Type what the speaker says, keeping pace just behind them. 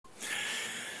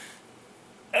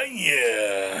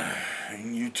Yeah,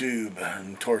 YouTube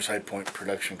and Taurus High Point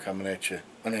production coming at you.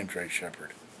 My name's Ray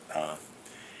Shepard.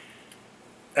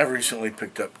 I recently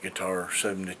picked up a guitar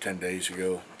 7 to 10 days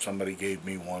ago. Somebody gave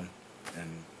me one,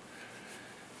 and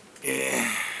it's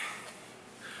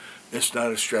not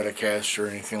a Stratocaster or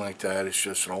anything like that. It's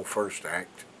just an old First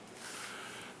Act,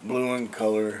 blue in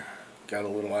color, got a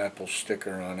little Apple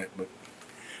sticker on it, but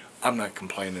I'm not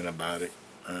complaining about it.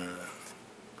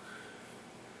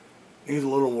 Needs a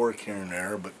little work here and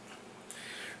there, but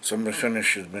some of the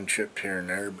finish has been chipped here and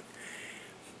there.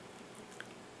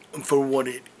 But for what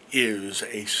it is,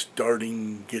 a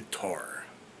starting guitar.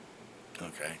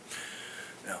 Okay.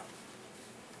 Now,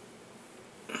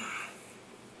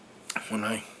 when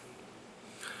I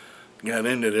got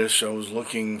into this, I was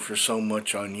looking for so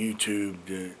much on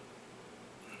YouTube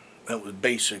that was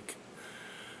basic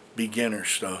beginner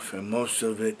stuff, and most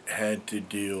of it had to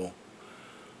deal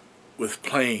with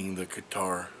playing the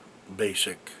guitar,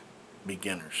 basic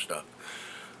beginner stuff.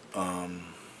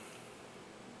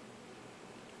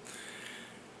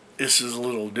 This is a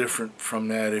little different from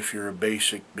that if you're a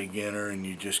basic beginner and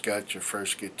you just got your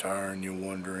first guitar and you're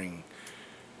wondering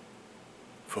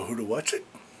for who to what's it.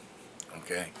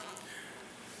 Okay.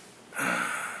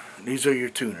 These are your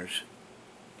tuners.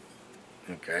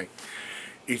 Okay.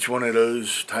 Each one of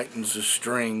those tightens the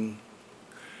string,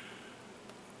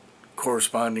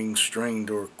 corresponding string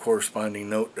to a corresponding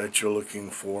note that you're looking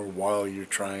for while you're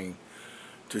trying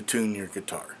to tune your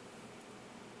guitar.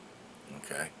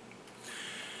 Okay.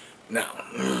 Now,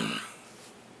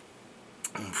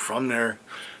 from there,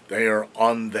 they are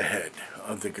on the head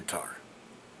of the guitar.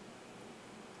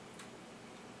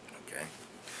 Okay.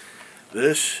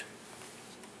 This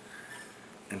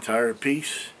entire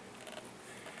piece,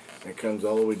 it comes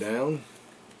all the way down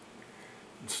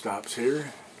and stops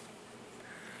here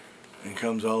and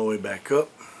comes all the way back up.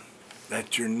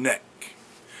 That's your neck.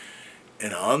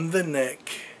 And on the neck,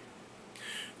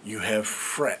 you have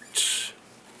frets,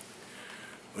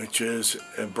 which is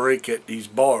a break at these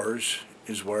bars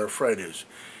is where a fret is.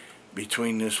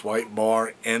 Between this white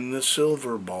bar and the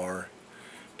silver bar,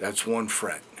 that's one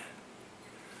fret.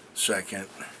 Second,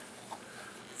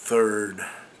 third,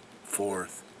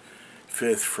 fourth,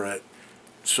 fifth fret,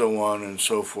 so on and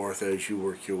so forth as you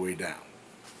work your way down.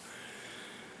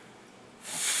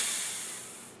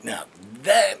 Now,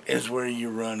 that is where you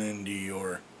run into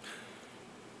your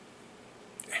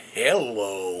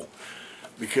hello,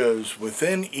 because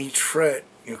within each fret,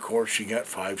 of course, you got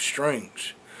 5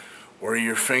 strings. Where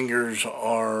your fingers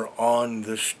are on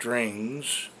the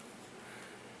strings,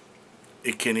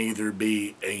 it can either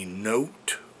be a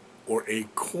note or a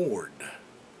chord.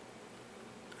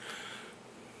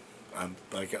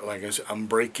 Like I said, I'm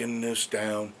breaking this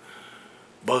down,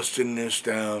 busting this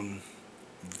down,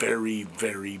 very,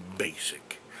 very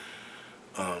basic.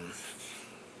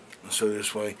 So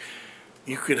this way,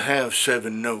 you could have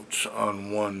 7 notes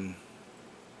on one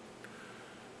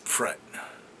fret.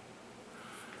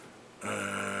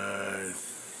 I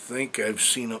think I've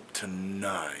seen up to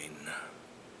 9.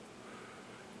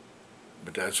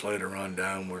 But that's later on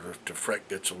down where the fret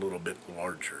gets a little bit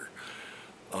larger.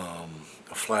 A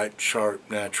flat, sharp,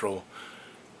 natural,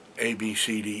 A, B,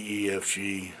 C, D, E, F,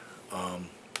 G.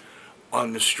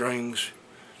 On the strings,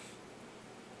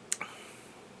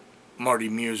 Marty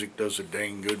Music does a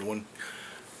dang good one.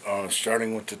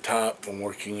 Starting with the top and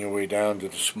working your way down to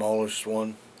the smallest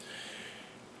one.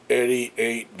 Eddie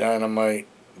 8 Dynamite,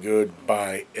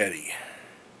 goodbye Eddie.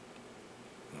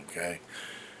 Okay.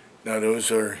 Now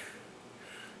those are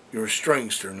your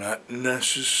strings. They're not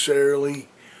necessarily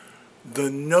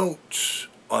the notes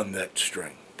on that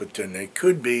string, but then they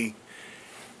could be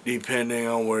depending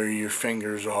on where your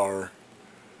fingers are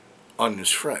on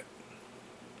this fret.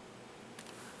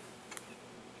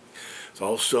 It's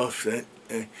all stuff that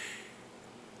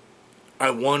I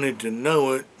wanted to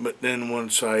know it, but then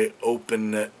once I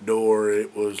opened that door,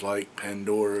 it was like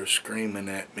Pandora screaming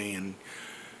at me, and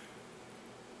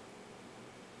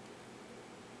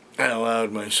I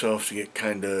allowed myself to get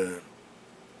kind of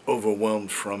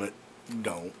overwhelmed from it.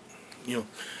 Don't.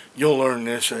 You'll learn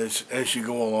this as you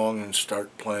go along and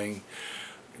start playing.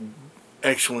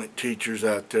 Excellent teachers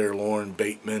out there, Lauren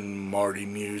Bateman, Marty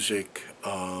Music.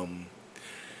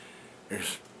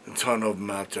 There's a ton of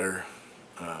them out there.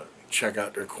 Check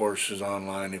out their courses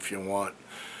online if you want.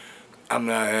 I'm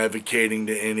not advocating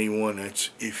to anyone. It's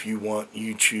if you want,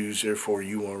 you choose, therefore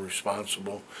you are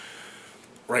responsible.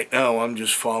 Right now, I'm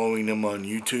just following them on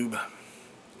YouTube.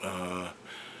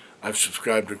 I've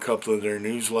subscribed to a couple of their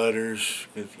newsletters.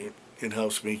 It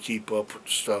helps me keep up with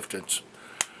stuff that's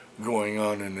going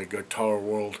on in the guitar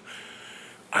world.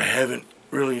 I haven't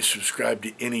really subscribed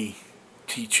to any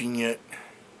teaching yet.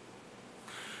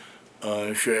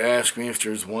 If you ask me if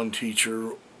there's one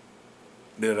teacher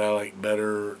that I like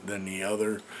better than the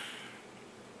other,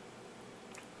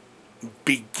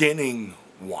 beginning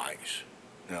wise,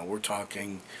 now we're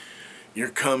talking, you're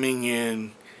coming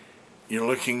in, you're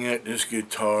looking at this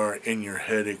guitar and your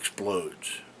head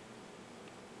explodes.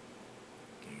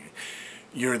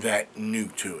 You're that new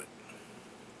to it.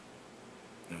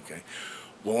 Okay.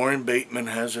 Lauren Bateman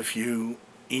has a few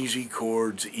easy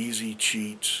chords, easy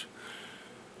cheats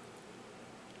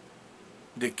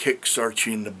that kickstart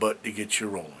you in the butt to get you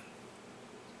rolling.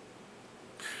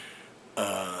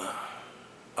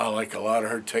 I like a lot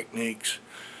of her techniques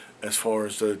as far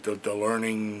as the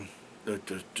learning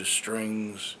the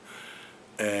strings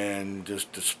and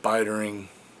just the spidering.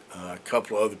 A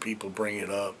couple of other people bring it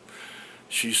up.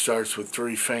 She starts with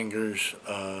 3 fingers.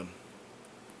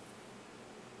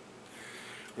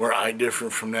 Where I differ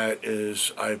from that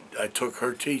is I took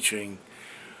her teaching,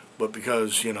 but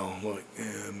because, you know, look,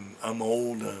 I'm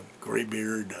old, gray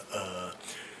beard,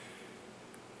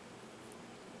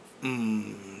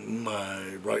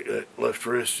 my left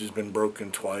wrist has been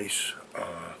broken twice.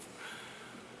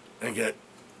 I got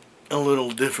a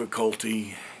little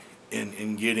difficulty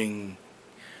in getting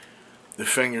the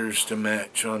fingers to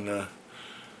match on the,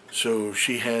 so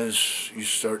she has, you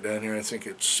start down here, I think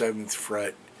it's 7th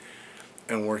fret,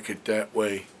 and work it that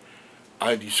way.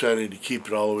 I decided to keep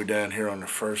it all the way down here on the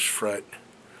 1st fret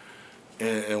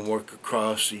and work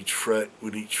across each fret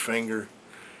with each finger.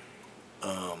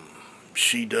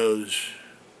 She does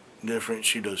different.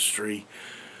 She does 3.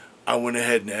 I went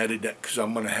ahead and added that because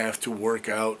I'm going to have to work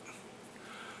out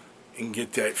and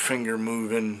get that finger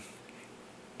moving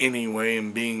anyway,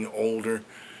 and being older,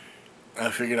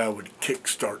 I figured I would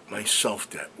kickstart myself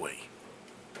that way.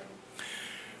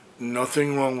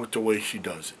 Nothing wrong with the way she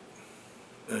does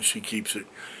it. She keeps it,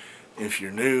 if you're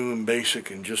new and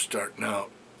basic and just starting out,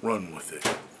 run with it.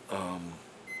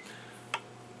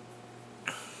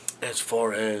 As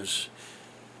far as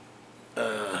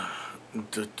the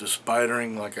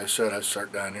spidering, like I said, I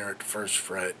start down here at the 1st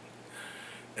fret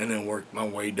and then work my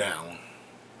way down.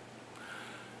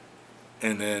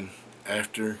 And then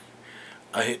after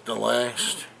I hit the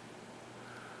last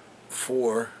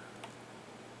 4,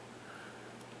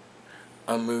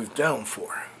 I move down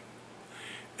 4,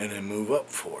 and then move up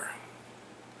 4.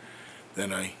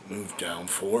 Then I move down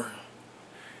 4,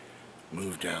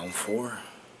 move down 4,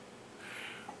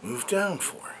 move down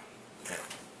 4.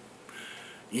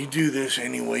 You do this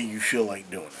any way you feel like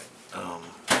doing it.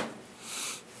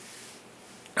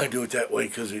 I do it that way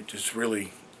because it's just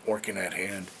really working that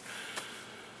hand.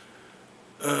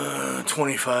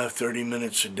 25-30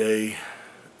 minutes a day.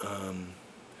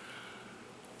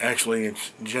 Actually,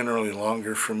 it's generally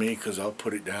longer for me because I'll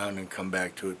put it down and come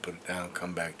back to it, put it down,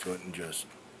 come back to it, and just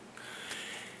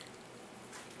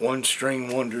one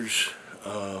string wonders,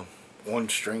 one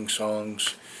string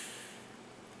songs,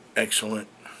 excellent.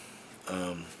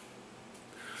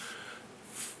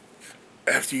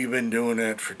 After you've been doing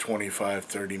that for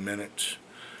 25-30 minutes,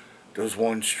 those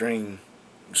one string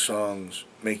songs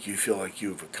make you feel like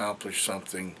you've accomplished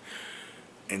something,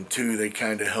 and 2, they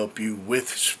kind of help you with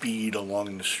speed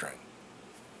along the string.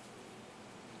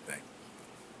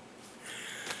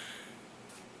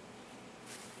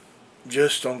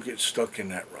 Just don't get stuck in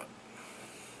that rut.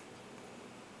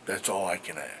 That's all I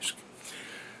can ask.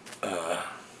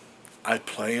 I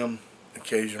play them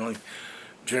occasionally.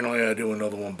 Generally, I do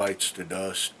Another One Bites the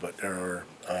Dust, but there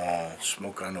are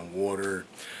Smoke on the Water.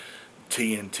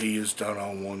 TNT is done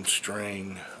on one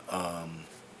string.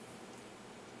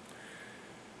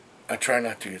 I try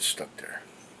not to get stuck there.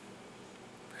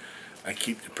 I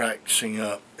keep the practicing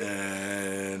up,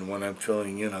 and when I'm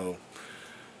feeling, you know,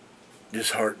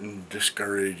 disheartened,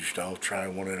 discouraged, I'll try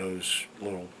one of those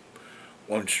little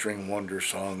one string wonder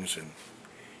songs, and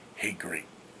hey, great,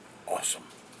 awesome.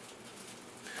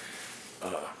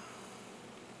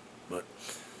 But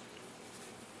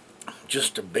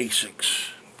just the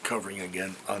basics, covering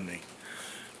again on the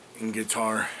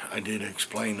guitar. I did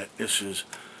explain that this is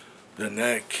the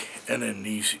neck, and then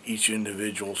each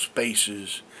individual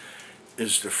spaces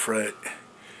is the fret,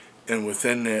 and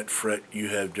within that fret you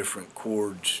have different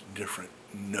chords, different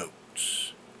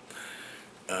notes.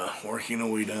 Working our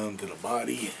way down to the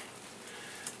body,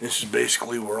 this is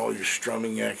basically where all your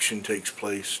strumming action takes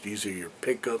place. These are your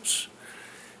pickups.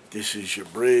 This is your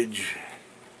bridge.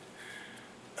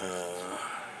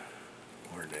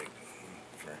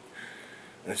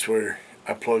 That's where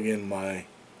I plug in my,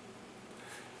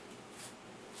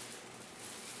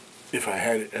 if I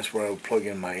had it, that's where I would plug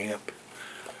in my amp.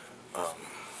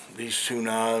 These 2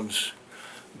 knobs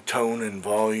tone and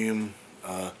volume,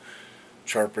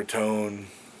 sharper tone,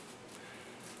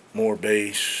 more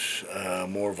bass,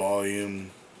 more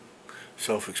volume.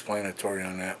 Self-explanatory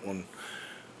on that one.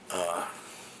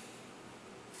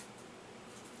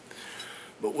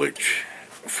 But which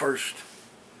first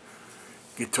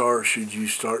guitar should you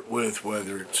start with,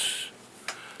 whether it's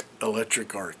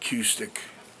electric or acoustic?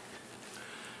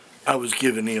 I was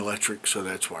given the electric, so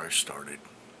that's where I started.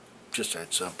 Just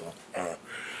that simple.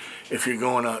 If you're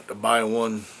going out to buy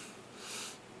one,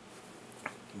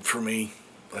 for me,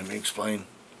 let me explain.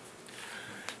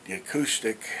 The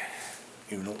acoustic,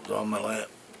 even though it was on my lap,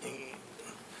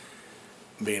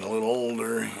 being a little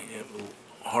older, it was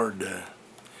hard to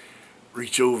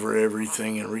reach over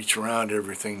everything and reach around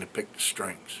everything to pick the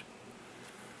strings.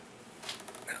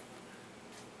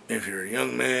 If you're a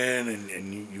young man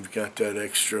and you've got that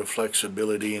extra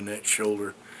flexibility in that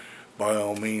shoulder, by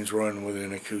all means run with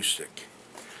an acoustic.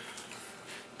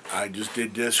 I just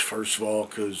did this first of all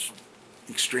because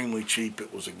extremely cheap.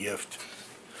 It was a gift.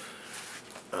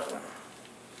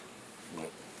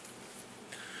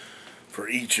 For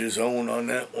each his own on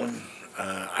that one.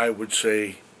 I would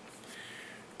say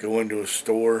go into a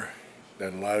store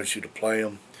that allows you to play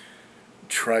them,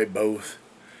 try both,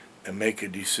 and make a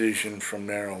decision from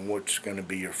there on what's going to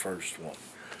be your first one.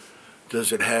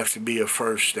 Does it have to be a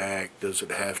first act? Does it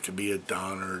have to be a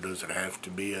Donner? Does it have to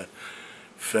be a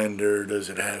Fender? Does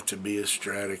it have to be a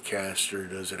Stratocaster?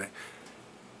 Does it?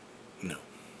 No.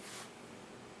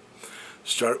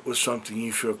 Start with something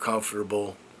you feel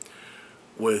comfortable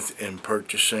with in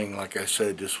purchasing. Like I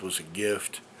said, this was a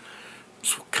gift.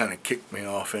 It's what kind of kicked me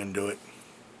off into it.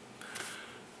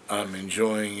 I'm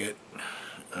enjoying it.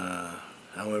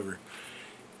 However,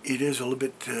 it is a little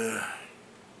bit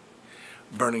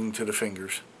burning to the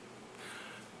fingers,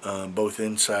 both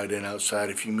inside and outside.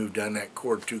 If you move down that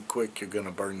cord too quick, you're going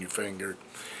to burn your finger.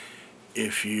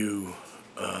 If you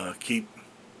keep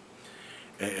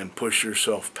and push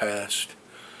yourself past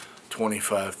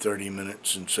 25-30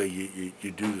 minutes and say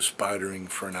you do the spidering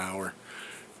for an hour,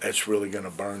 that's really going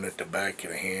to burn at the back of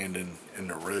the hand and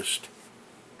the wrist.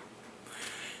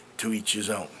 To each his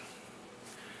own.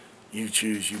 You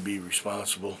choose, you be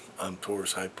responsible. I'm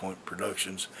Taurus High Point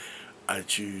Productions. I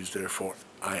choose, therefore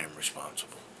I am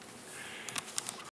responsible.